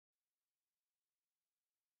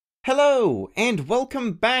Hello, and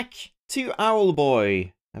welcome back to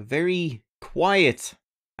Owlboy. A very quiet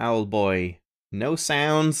Owlboy. No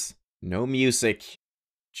sounds, no music,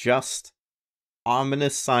 just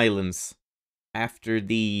ominous silence after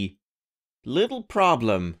the little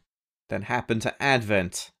problem that happened to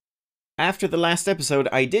Advent. After the last episode,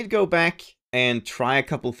 I did go back and try a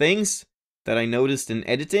couple things that I noticed in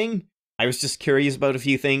editing. I was just curious about a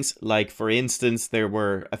few things, like for instance, there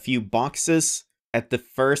were a few boxes at the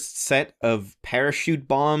first set of parachute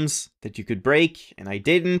bombs that you could break, and I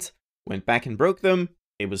didn't. Went back and broke them.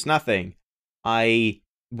 It was nothing. I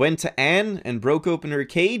went to Anne and broke open her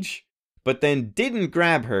cage, but then didn't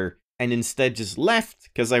grab her, and instead just left,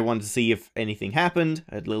 because I wanted to see if anything happened,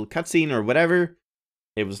 a little cutscene or whatever.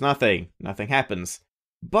 It was nothing. Nothing happens.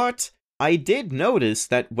 But I did notice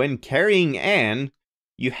that when carrying Anne,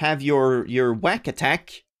 you have your whack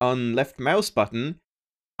attack on left mouse button.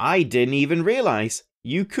 I didn't even realize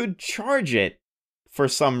you could charge it for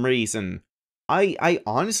some reason. I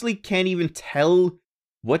honestly can't even tell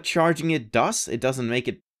what charging it does. It doesn't make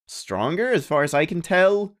it stronger as far as I can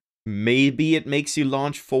tell. Maybe it makes you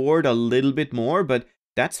launch forward a little bit more, but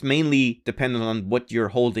that's mainly dependent on what you're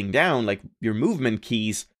holding down, like your movement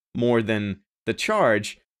keys, more than the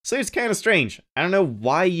charge. So it's kind of strange. I don't know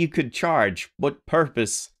why you could charge, what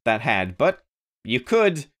purpose that had, but you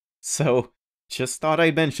could. So just thought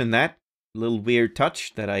I'd mention that. Little weird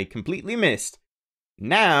touch that I completely missed.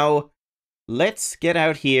 Now, let's get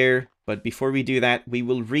out here. But before we do that, we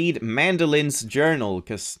will read Mandolin's journal,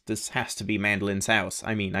 because this has to be Mandolin's house.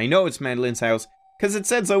 I mean, I know it's Mandolin's house, because it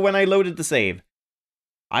said so when I loaded the save.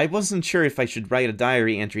 I wasn't sure if I should write a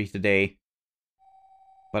diary entry today,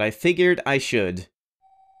 but I figured I should.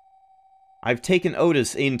 I've taken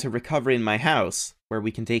Otis in to recover in my house, where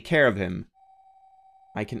we can take care of him.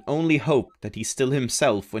 I can only hope that he's still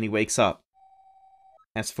himself when he wakes up.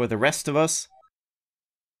 As for the rest of us... ...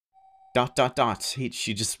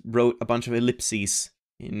 She just wrote a bunch of ellipses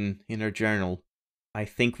in her journal. I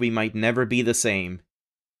think we might never be the same.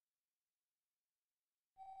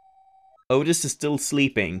 Otis is still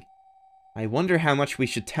sleeping. I wonder how much we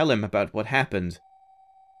should tell him about what happened.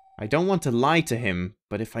 I don't want to lie to him,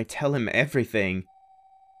 but if I tell him everything...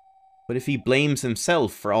 But if he blames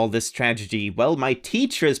himself for all this tragedy, well, my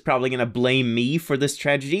teacher is probably gonna blame me for this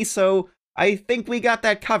tragedy, so I think we got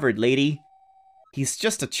that covered, lady. He's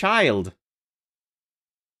just a child.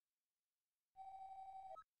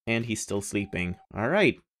 And he's still sleeping.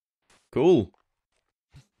 Alright. Cool.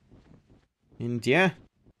 And yeah,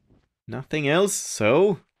 nothing else,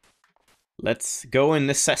 so let's go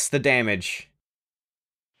and assess the damage.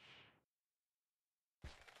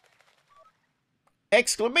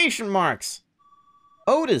 Exclamation marks!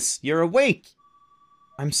 Otis, you're awake!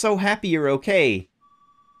 I'm so happy you're okay.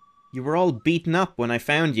 You were all beaten up when I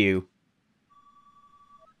found you.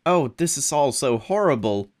 Oh, this is all so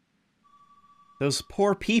horrible. Those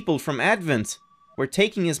poor people from Advent. We're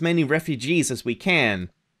taking as many refugees as we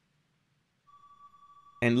can.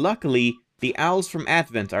 And luckily, the owls from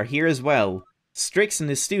Advent are here as well. Strix and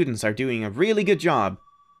his students are doing a really good job.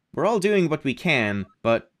 We're all doing what we can,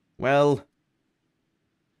 but, well...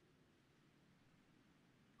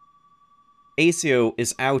 Asio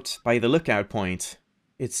is out by the lookout point.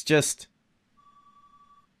 It's just...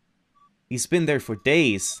 He's been there for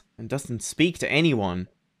days, and doesn't speak to anyone.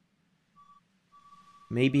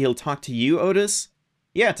 Maybe he'll talk to you, Otis?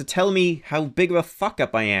 Yeah, to tell me how big of a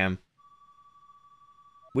fuck-up I am.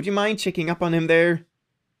 Would you mind checking up on him there?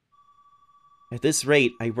 At this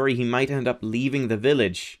rate, I worry he might end up leaving the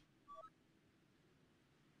village.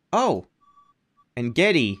 Oh! And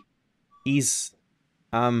Getty, he's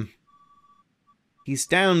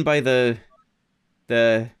down by the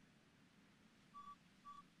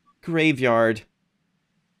graveyard.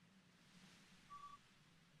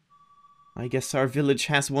 I guess our village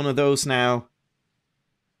has one of those now.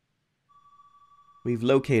 We've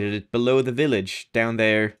located it below the village, down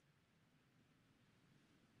there. ...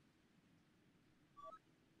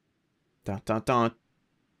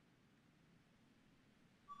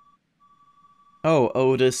 Oh,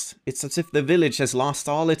 Otis, it's as if the village has lost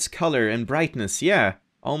all its color and brightness, yeah.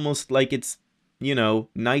 Almost like it's, you know,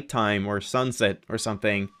 nighttime or sunset or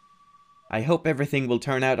something. I hope everything will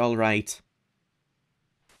turn out alright.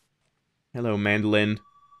 Hello, Mandolin.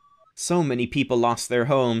 So many people lost their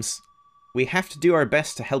homes. We have to do our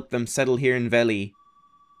best to help them settle here in Veli.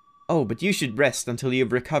 Oh, but you should rest until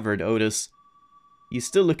you've recovered, Otis. You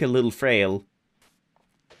still look a little frail.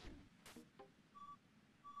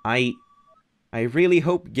 I really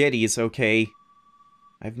hope Getty is okay.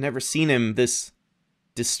 I've never seen him this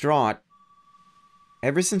distraught.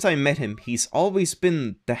 Ever since I met him, he's always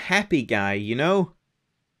been the happy guy, you know?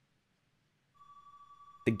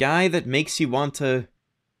 The guy that makes you want to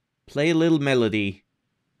play a little melody.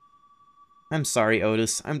 I'm sorry,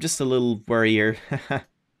 Otis. I'm just a little worrier.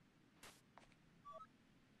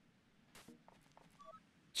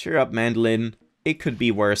 Cheer up, Mandolin. It could be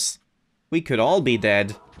worse. We could all be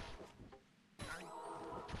dead.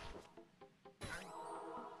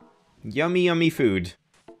 Yummy, yummy food.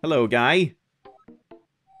 Hello, guy.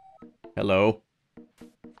 Hello.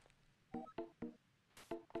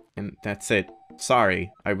 And that's it.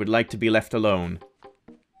 Sorry, I would like to be left alone.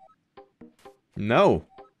 No.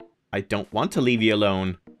 I don't want to leave you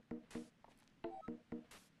alone.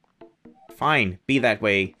 Fine, be that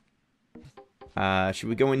way. Should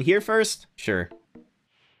we go in here first? Sure.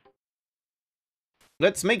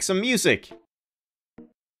 Let's make some music!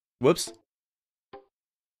 Whoops.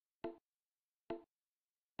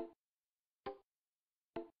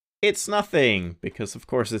 It's nothing, because of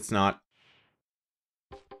course it's not.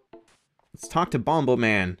 Let's talk to Bombo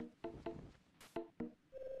Man.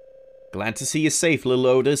 Glad to see you safe, little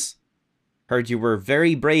Otis. Heard you were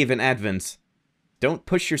very brave in Advent. Don't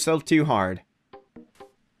push yourself too hard.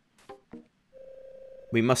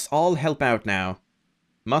 We must all help out now.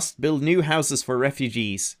 Must build new houses for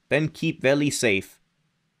refugees, then keep Veli safe.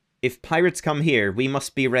 If pirates come here, we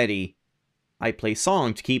must be ready. I play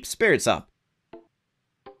song to keep spirits up.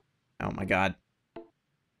 Oh my god.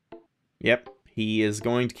 Yep, he is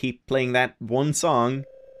going to keep playing that one song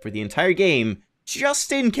for the entire game,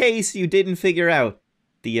 just in case you didn't figure out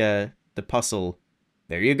the puzzle.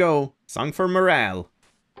 There you go, song for morale.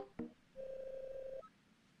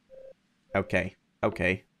 Okay,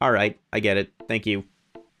 okay, alright, I get it, thank you.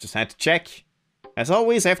 Just had to check. As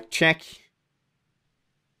always, I have to check.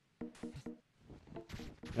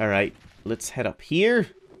 Alright, let's head up here.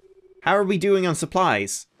 How are we doing on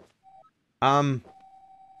supplies?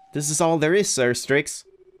 This is all there is, Sir Strix.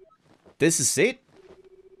 This is it?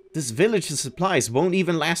 This village's supplies won't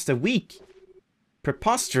even last a week.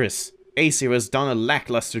 Preposterous. Aesir has done a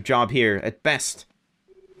lackluster job here, at best.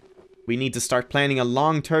 We need to start planning a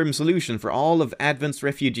long-term solution for all of Advent's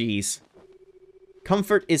refugees.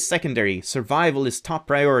 Comfort is secondary, survival is top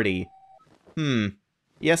priority.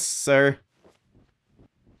 Yes, sir.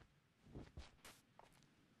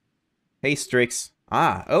 Hey, Strix.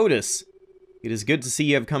 Ah, Otis. It is good to see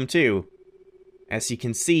you have come too. As you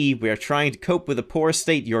can see, we are trying to cope with the poor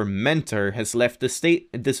state your mentor has left this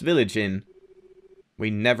village in.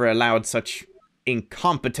 We never allowed such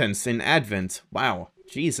incompetence in Advent. Wow,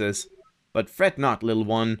 Jesus. But fret not, little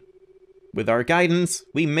one. With our guidance,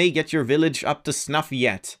 we may get your village up to snuff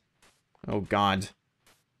yet. Oh god.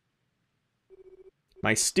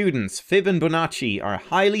 My students, Fib and Bonacci, are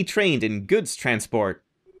highly trained in goods transport.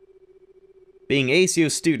 Being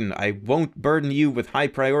Aesio's student, I won't burden you with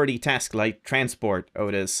high-priority tasks like transport,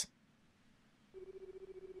 Otis.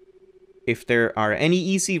 If there are any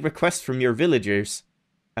easy requests from your villagers,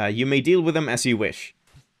 you may deal with them as you wish.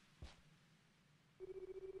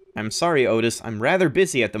 I'm sorry, Otis, I'm rather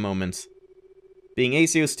busy at the moment. Being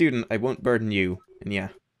Aesio's student, I won't burden you, and yeah,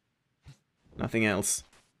 nothing else.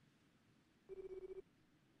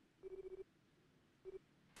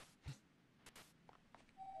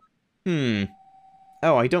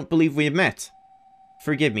 Oh, I don't believe we have met.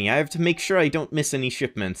 Forgive me, I have to make sure I don't miss any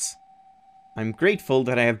shipments. I'm grateful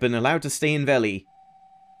that I have been allowed to stay in Veli.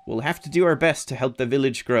 We'll have to do our best to help the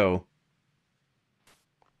village grow.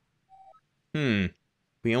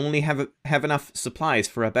 We only have enough supplies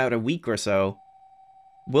for about a week or so.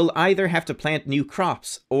 We'll either have to plant new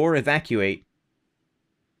crops or evacuate.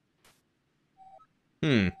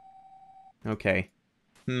 Okay.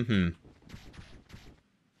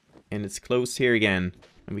 And it's closed here again.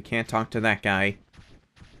 And we can't talk to that guy.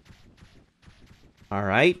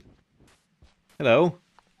 Alright. Hello.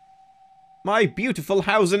 My beautiful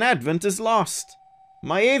house in Advent is lost.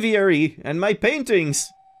 My aviary and my paintings.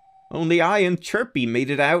 Only I and Chirpy made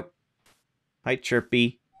it out. Hi,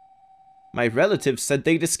 Chirpy. My relatives said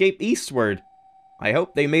they'd escape eastward. I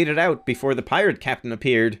hope they made it out before the pirate captain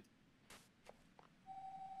appeared.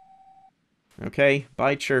 Okay,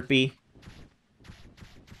 bye, Chirpy.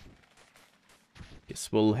 Guess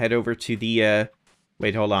we'll head over to the,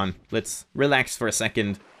 Wait, hold on. Let's relax for a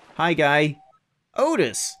second. Hi, guy.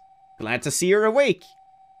 Otis! Glad to see you're awake.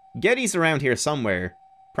 Getty's around here somewhere.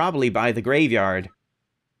 Probably by the graveyard.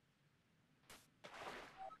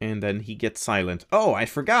 And then he gets silent. Oh, I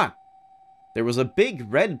forgot! There was a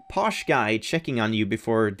big, red, posh guy checking on you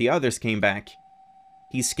before the others came back.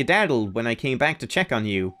 He skedaddled when I came back to check on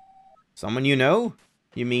you. Someone you know?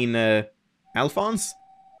 You mean, Alphonse?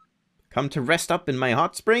 Come to rest up in my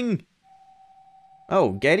hot spring?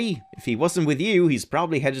 Oh, Geddy, if he wasn't with you, he's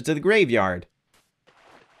probably headed to the graveyard.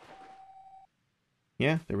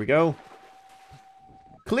 Yeah, there we go.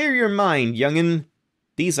 Clear your mind, young'un.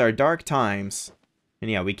 These are dark times. And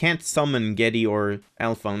yeah, we can't summon Geddy or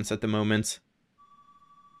Alphonse at the moment.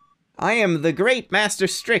 I am the great Master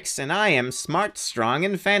Strix, and I am smart, strong,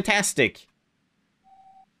 and fantastic.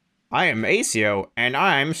 I am Aceo, and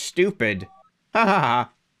I'm stupid. Ha ha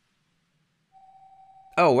ha.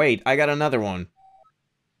 Oh wait, I got another one.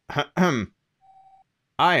 Ahem.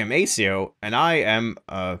 I am Aceo, and I am,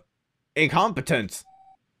 incompetent.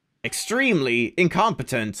 Extremely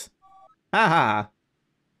incompetent. Ha ha.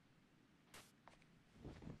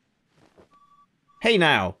 Hey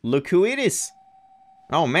now, look who it is.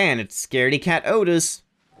 Oh man, it's Scaredy Cat Otis.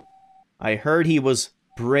 I heard he was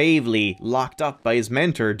bravely locked up by his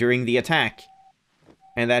mentor during the attack.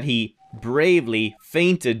 And that he bravely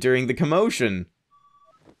fainted during the commotion.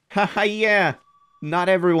 Haha, yeah. Not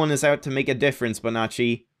everyone is out to make a difference,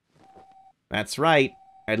 Bonacci. That's right.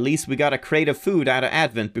 At least we got a crate of food out of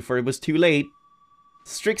Advent before it was too late.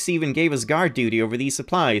 Strix even gave us guard duty over these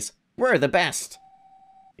supplies. We're the best.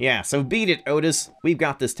 Yeah, so beat it, Otis. We've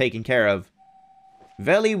got this taken care of.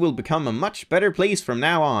 Veli will become a much better place from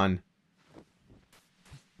now on.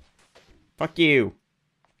 Fuck you.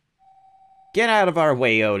 Get out of our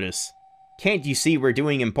way, Otis. Can't you see we're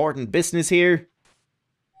doing important business here?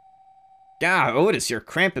 Ah, Otis, you're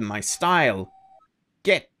cramping my style.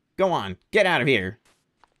 Go on, get out of here.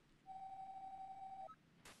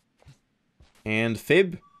 And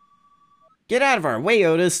Fib? Get out of our way,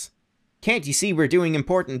 Otis. Can't you see we're doing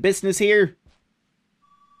important business here?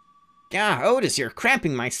 Ah, Otis, you're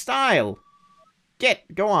cramping my style.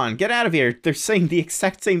 Go on, get out of here. They're saying the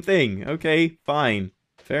exact same thing. Okay, fine.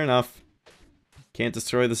 Fair enough. Can't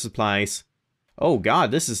destroy the supplies. Oh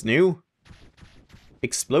god, this is new.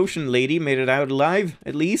 Explosion Lady made it out alive,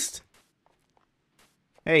 at least.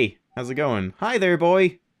 Hey, how's it going? Hi there,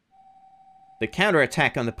 boy. The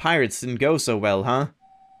counterattack on the pirates didn't go so well, huh?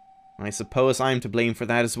 I suppose I'm to blame for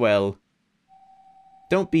that as well.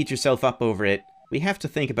 Don't beat yourself up over it. We have to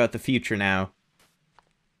think about the future now.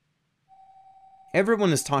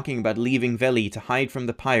 Everyone is talking about leaving Veli to hide from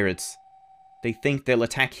the pirates. They think they'll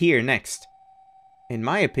attack here next. In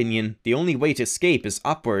my opinion, the only way to escape is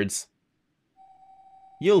upwards.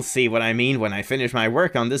 You'll see what I mean when I finish my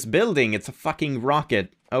work on this building. It's a fucking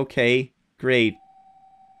rocket. Okay, great.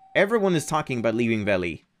 Everyone is talking about leaving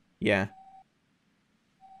Veli. Yeah.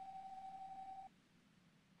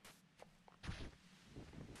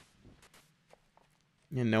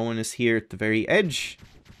 And no one is here at the very edge.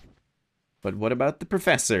 But what about the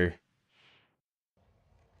professor?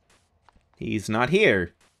 He's not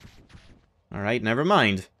here. Alright, never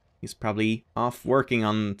mind. He's probably off working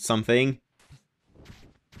on something.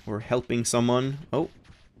 Or helping someone. Oh.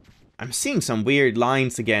 I'm seeing some weird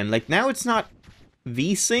lines again. Like, now it's not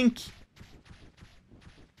VSync.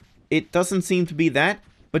 It doesn't seem to be that.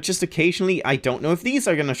 But just occasionally, I don't know if these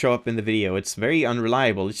are going to show up in the video. It's very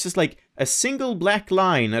unreliable. It's just like a single black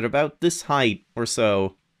line at about this height or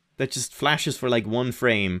so. That just flashes for like one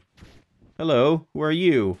frame. Hello, who are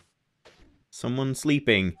you? Someone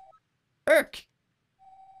sleeping. Irk!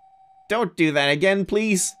 Don't do that again,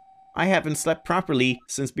 please. I haven't slept properly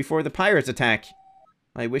since before the pirate attack.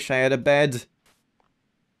 I wish I had a bed.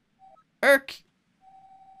 Irk!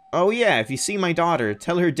 Oh yeah, if you see my daughter,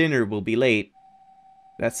 tell her dinner will be late.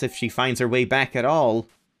 That's if she finds her way back at all.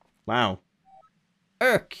 Wow.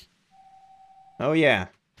 Irk! Oh yeah.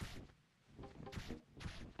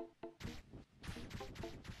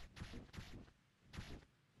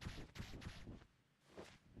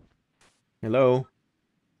 Hello?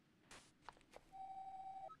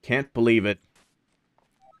 Can't believe it.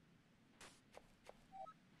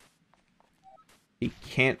 He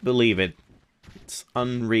can't believe it. It's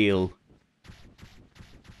unreal.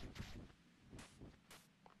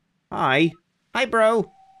 Hi. Hi,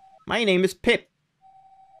 bro. My name is Pip.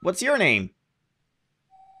 What's your name?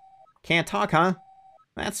 Can't talk, huh?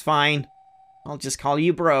 That's fine. I'll just call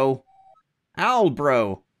you bro. Owl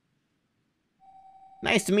bro.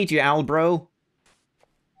 Nice to meet you, Owl bro.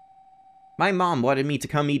 My mom wanted me to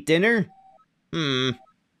come eat dinner.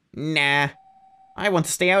 Nah. I want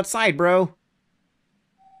to stay outside, bro.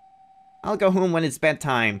 I'll go home when it's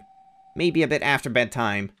bedtime. Maybe a bit after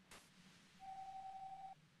bedtime.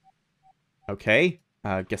 Okay.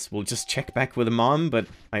 Guess we'll just check back with the mom, but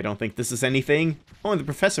I don't think this is anything. Oh, and the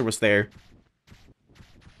professor was there.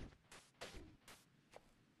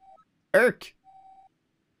 Irk!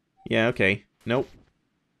 Yeah, okay. Nope.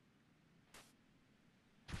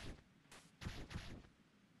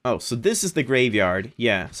 Oh, so this is the graveyard.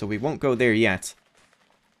 Yeah, so we won't go there yet.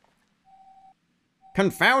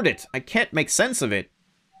 Confound it! I can't make sense of it.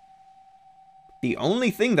 The only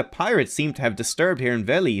thing the pirates seem to have disturbed here in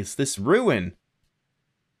Veli is this ruin.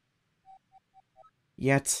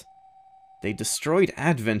 Yet, they destroyed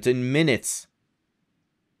Advent in minutes.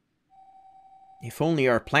 If only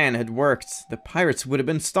our plan had worked, the pirates would have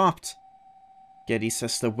been stopped. Getty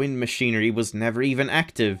says the wind machinery was never even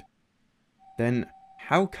active. Then,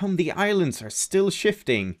 how come the islands are still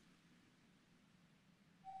shifting?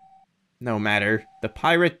 No matter, the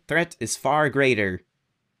pirate threat is far greater.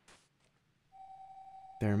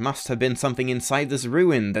 There must have been something inside this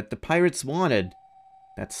ruin that the pirates wanted.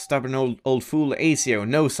 That stubborn old fool Asio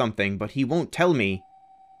knows something, but he won't tell me.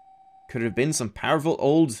 Could it have been some powerful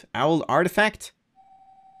old owl artifact?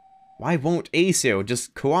 Why won't Asio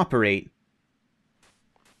just cooperate?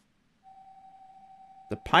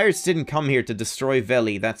 The pirates didn't come here to destroy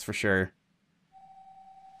Veli, that's for sure.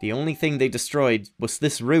 The only thing they destroyed was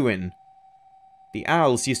this ruin. The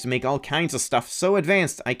owls used to make all kinds of stuff so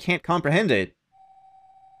advanced I can't comprehend it.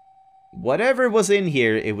 Whatever was in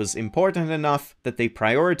here, it was important enough that they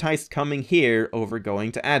prioritized coming here over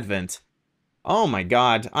going to Advent. Oh my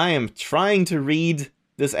god, I am trying to read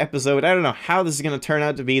this episode. I don't know how this is going to turn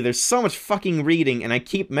out to be. There's so much fucking reading, and I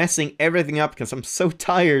keep messing everything up because I'm so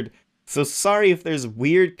tired. So sorry if there's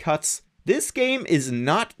weird cuts. This game is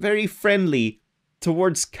not very friendly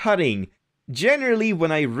towards cutting. Generally,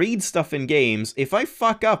 when I read stuff in games, if I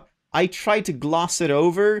fuck up, I try to gloss it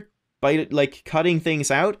over by, like, cutting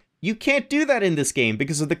things out. You can't do that in this game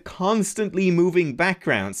because of the constantly moving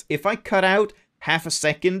backgrounds. If I cut out half a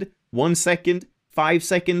second, 1 second, 5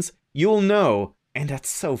 seconds, you'll know. And that's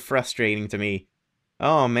so frustrating to me.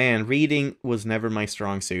 Oh man, reading was never my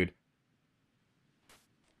strong suit.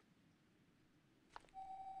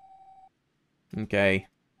 Okay.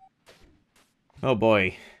 Oh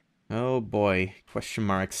boy. Oh boy. Question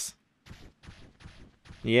marks.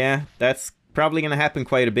 Yeah, that's probably gonna happen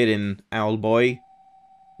quite a bit in Owlboy.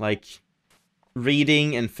 Like,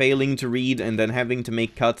 reading and failing to read and then having to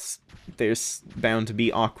make cuts. There's bound to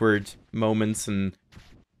be awkward moments and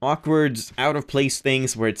awkward, out-of-place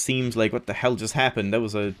things where it seems like, what the hell just happened? That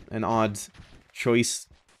was an odd choice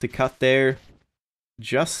to cut there.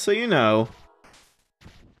 Just so you know.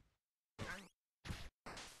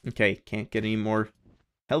 Okay, can't get any more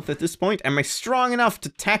health at this point. Am I strong enough to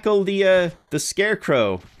tackle the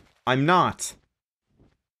scarecrow? I'm not.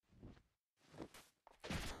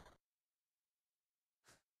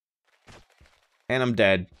 And I'm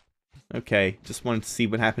dead. Okay, just wanted to see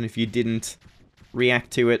what happened if you didn't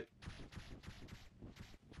react to it.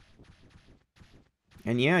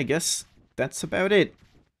 And yeah, I guess that's about it.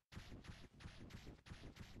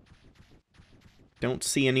 Don't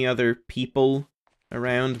see any other people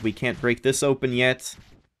around. We can't break this open yet.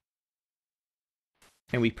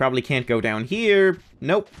 And we probably can't go down here.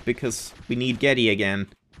 Nope, because we need Getty again.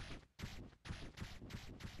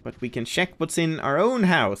 But we can check what's in our own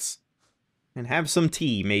house. And have some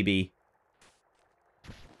tea, maybe.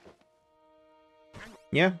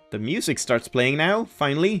 Yeah, the music starts playing now,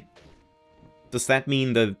 finally. Does that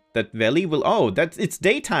mean that Veli will... Oh, it's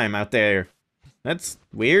daytime out there. That's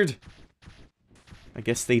weird. I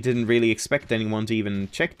guess they didn't really expect anyone to even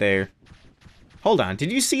check there. Hold on,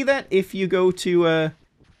 did you see that if you go to,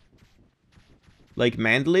 like,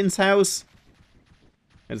 Mandolin's house?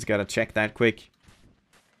 I just gotta check that quick.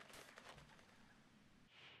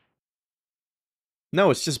 No,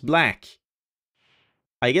 it's just black.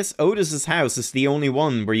 I guess Otis's house is the only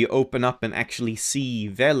one where you open up and actually see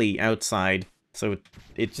Veli outside. So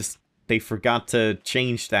it just... they forgot to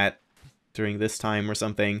change that during this time or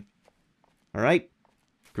something. Alright.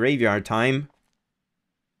 Graveyard time.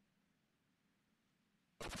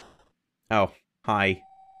 Oh, hi.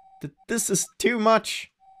 This is too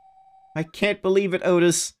much. I can't believe it,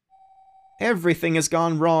 Otis. Everything has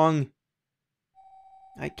gone wrong.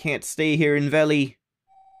 I can't stay here in Veli.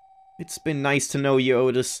 It's been nice to know you,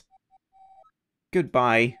 Otis.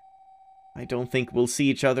 Goodbye. I don't think we'll see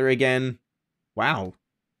each other again. Wow.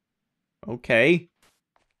 Okay.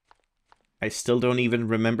 I still don't even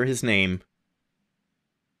remember his name.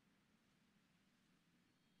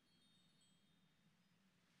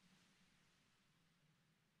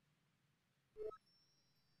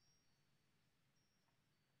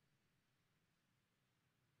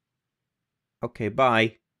 Okay,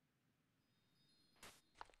 bye.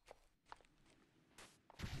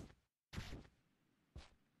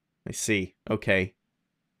 I see. Okay.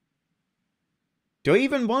 Do I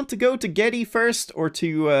even want to go to Getty first or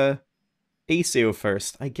to, Asio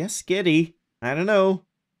first? I guess Getty. I don't know.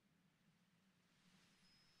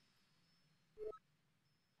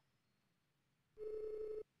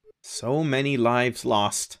 So many lives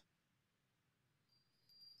lost.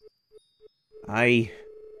 I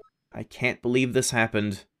can't believe this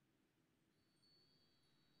happened.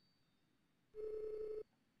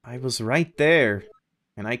 I was right there,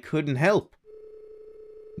 and I couldn't help.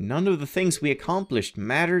 None of the things we accomplished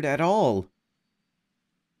mattered at all.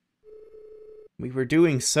 We were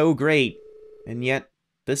doing so great, and yet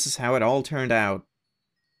this is how it all turned out.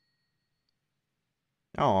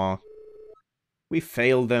 Aw. We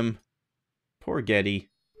failed them. Poor Getty.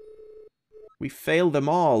 We failed them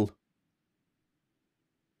all.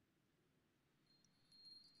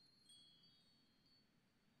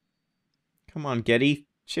 Come on, Getty.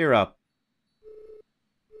 Cheer up.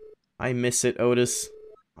 I miss it, Otis.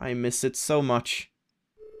 I miss it so much.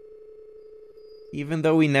 Even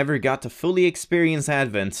though we never got to fully experience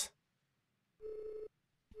Advent.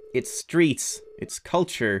 Its streets, its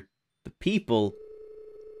culture, the people.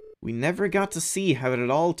 We never got to see how it'd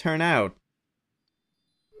all turn out.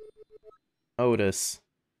 Otis.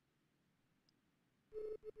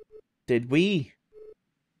 Did we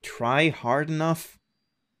try hard enough?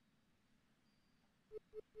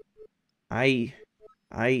 I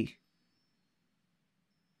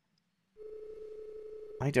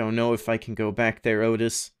don't know if I can go back there,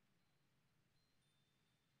 Otis.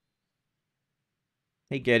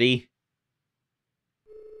 Hey, Getty.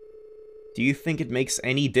 Do you think it makes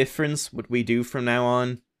any difference what we do from now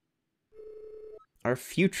on? Our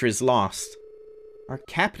future is lost. Our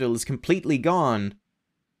capital is completely gone.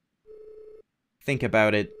 Think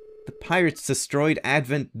about it. The pirates destroyed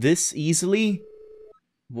Advent this easily?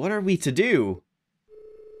 What are we to do?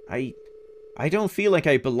 I don't feel like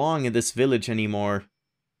I belong in this village anymore.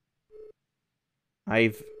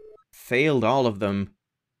 I've failed all of them.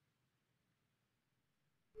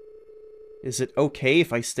 Is it okay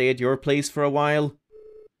if I stay at your place for a while?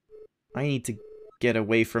 I need to get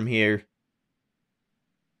away from here.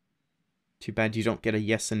 Too bad you don't get a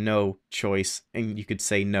yes and no choice, and you could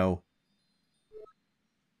say no.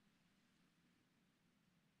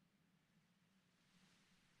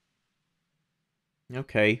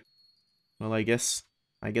 Okay. Well, I guess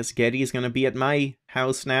Getty's gonna be at my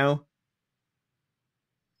house now.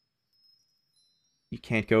 You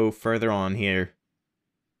can't go further on here.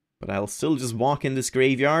 But I'll still just walk in this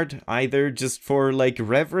graveyard, either just for, like,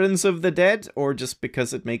 reverence of the dead, or just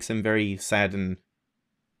because it makes him very sad and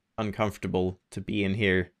uncomfortable to be in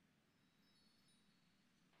here.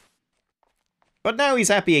 But now he's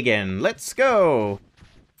happy again. Let's go!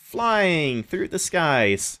 Flying through the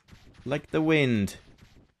skies, like the wind.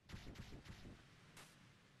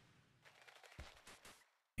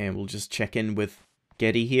 And we'll just check in with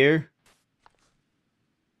Getty here.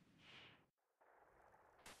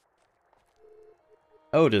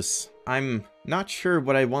 Otis, I'm not sure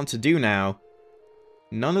what I want to do now.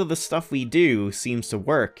 None of the stuff we do seems to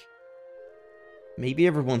work. Maybe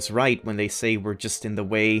everyone's right when they say we're just in the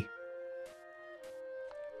way.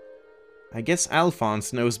 I guess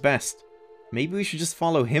Alphonse knows best. Maybe we should just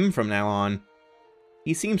follow him from now on.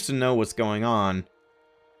 He seems to know what's going on.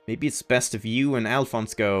 Maybe it's best if you and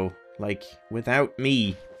Alphonse go, like, without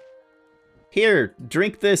me. Here,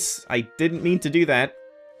 drink this. I didn't mean to do that.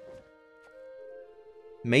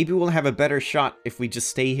 Maybe we'll have a better shot if we just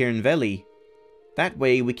stay here in Veli. That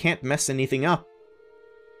way we can't mess anything up.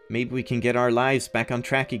 Maybe we can get our lives back on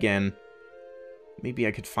track again. Maybe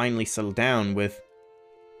I could finally settle down with...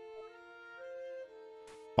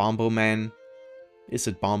 Bombo Man? Is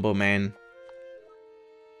it Bombo Man?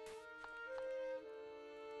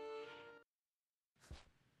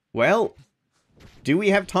 Well, do we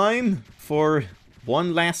have time for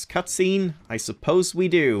one last cutscene? I suppose we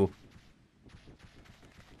do.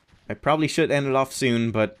 I probably should end it off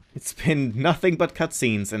soon, but it's been nothing but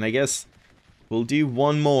cutscenes, and I guess we'll do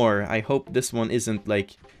one more. I hope this one isn't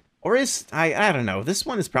like... Or is... I don't know. This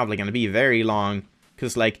one is probably going to be very long.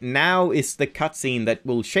 Because, like, now is the cutscene that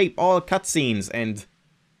will shape all cutscenes, and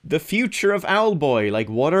the future of Owlboy. Like,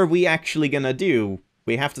 what are we actually going to do?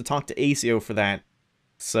 We have to talk to Asio for that.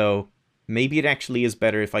 So, maybe it actually is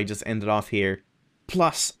better if I just end it off here.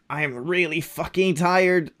 Plus, I'm really fucking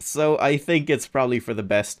tired, so I think it's probably for the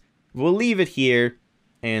best. We'll leave it here,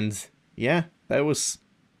 and yeah, that was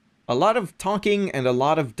a lot of talking and a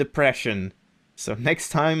lot of depression. So next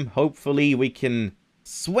time, hopefully we can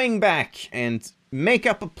swing back and make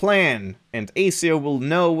up a plan, and Asio will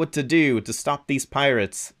know what to do to stop these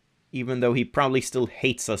pirates, even though he probably still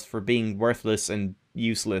hates us for being worthless and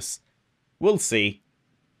useless. We'll see.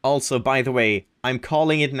 Also, by the way, I'm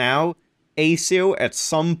calling it now, Asio at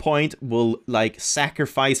some point will, like,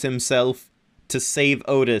 sacrifice himself to save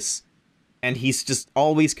Otis. and he's just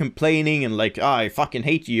always complaining and like, I fucking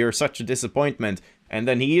hate you, you're such a disappointment. And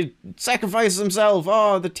then he sacrifices himself,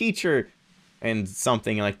 oh, the teacher, and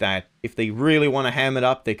something like that. If they really want to ham it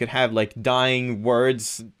up, they could have, like, dying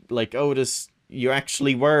words, like, Otis, you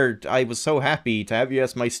actually were, I was so happy to have you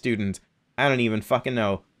as my student. I don't even fucking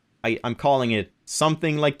know. I'm calling it.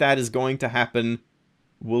 Something like that is going to happen.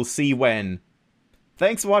 We'll see when.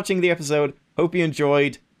 Thanks for watching the episode, hope you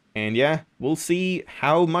enjoyed, and yeah, we'll see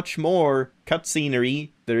how much more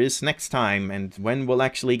cutscenery there is next time, and when we'll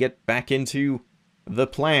actually get back into the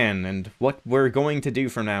plan, and what we're going to do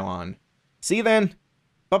from now on. See you then!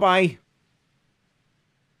 Bye-bye!